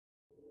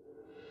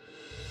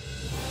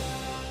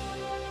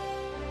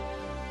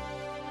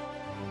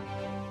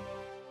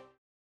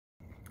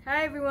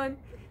Hi everyone!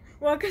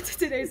 Welcome to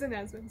today's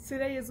announcements.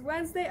 Today is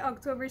Wednesday,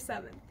 October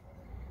 7th.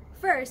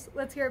 First,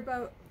 let's hear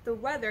about the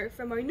weather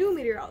from our new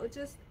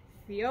meteorologist,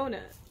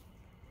 Fiona.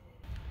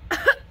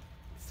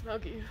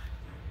 Smoky.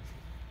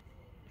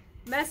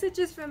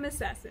 Messages from Miss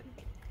Sasson.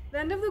 The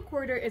end of the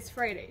quarter is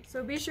Friday,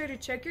 so be sure to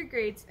check your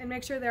grades and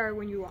make sure they are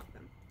when you want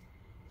them.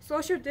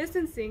 Social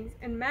distancing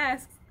and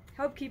masks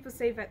help keep us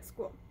safe at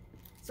school.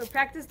 So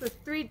practice the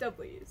 3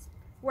 W's.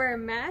 Wear a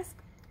mask,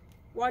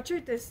 watch your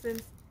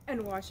distance,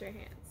 and wash your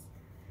hands.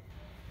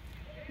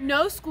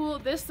 No school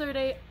this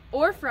Thursday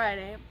or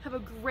Friday. Have a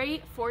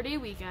great 4-day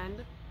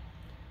weekend.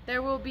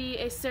 There will be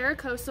a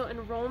Saracoso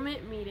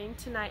enrollment meeting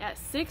tonight at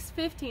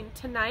 6:15.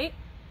 Tonight,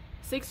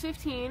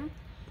 6:15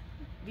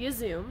 via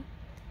Zoom.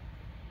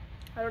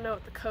 I don't know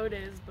what the code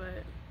is,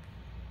 but...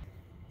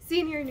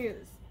 Senior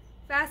news.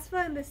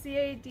 FAFSA and the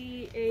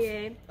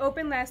CADAA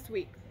opened last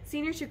week.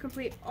 Seniors should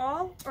complete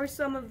all or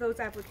some of those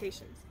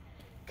applications.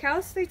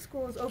 Cal State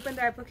Schools opened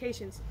their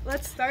applications.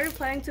 Let's start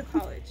applying to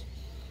college.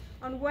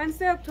 On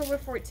Wednesday, October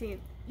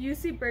 14th,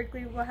 UC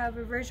Berkeley will have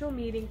a virtual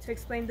meeting to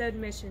explain the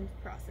admission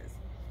process.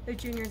 The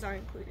juniors are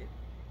included.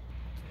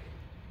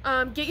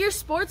 Get your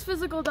sports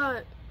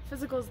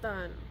physicals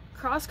done.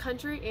 Cross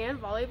country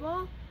and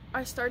volleyball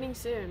are starting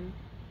soon.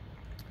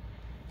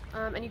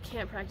 And you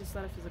can't practice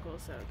without a physical,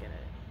 so get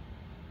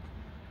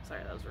it.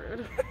 Sorry, that was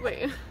rude.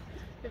 Wait, you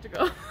have to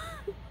go.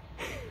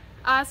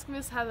 Ask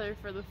Miss Heather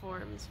for the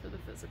forms for the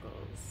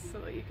physicals so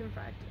that you can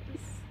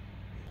practice.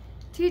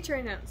 Teacher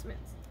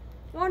announcements.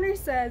 Warner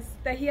says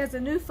that he has a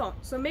new phone,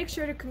 so make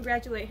sure to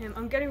congratulate him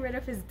on getting rid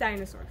of his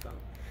dinosaur phone.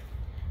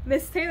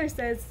 Miss Taylor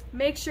says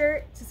make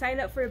sure to sign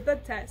up for a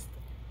book test,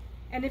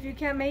 and if you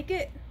can't make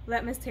it,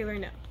 let Miss Taylor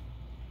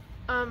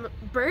know.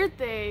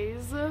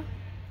 Birthdays.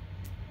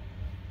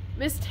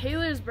 Miss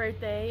Taylor's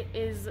birthday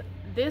is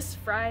this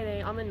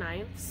Friday on the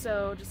 9th,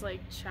 so just like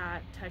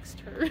chat,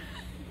 text her.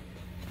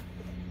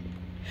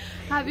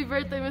 Happy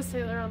birthday, Miss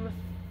Taylor, on the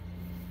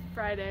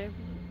Friday.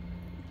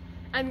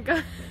 And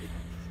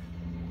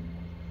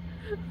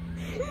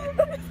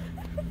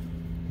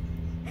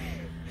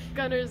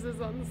Gunners is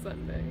on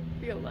Sunday,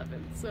 the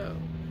 11th, so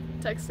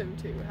text him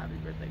too. Happy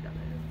birthday,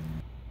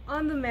 Gunner.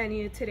 On the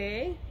menu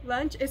today,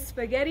 lunch is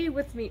spaghetti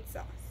with meat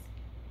sauce.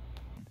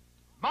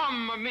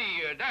 Mamma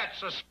mia,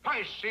 that's a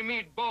spicy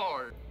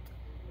meatball.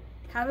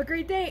 Have a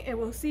great day, and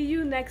we'll see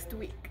you next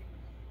week.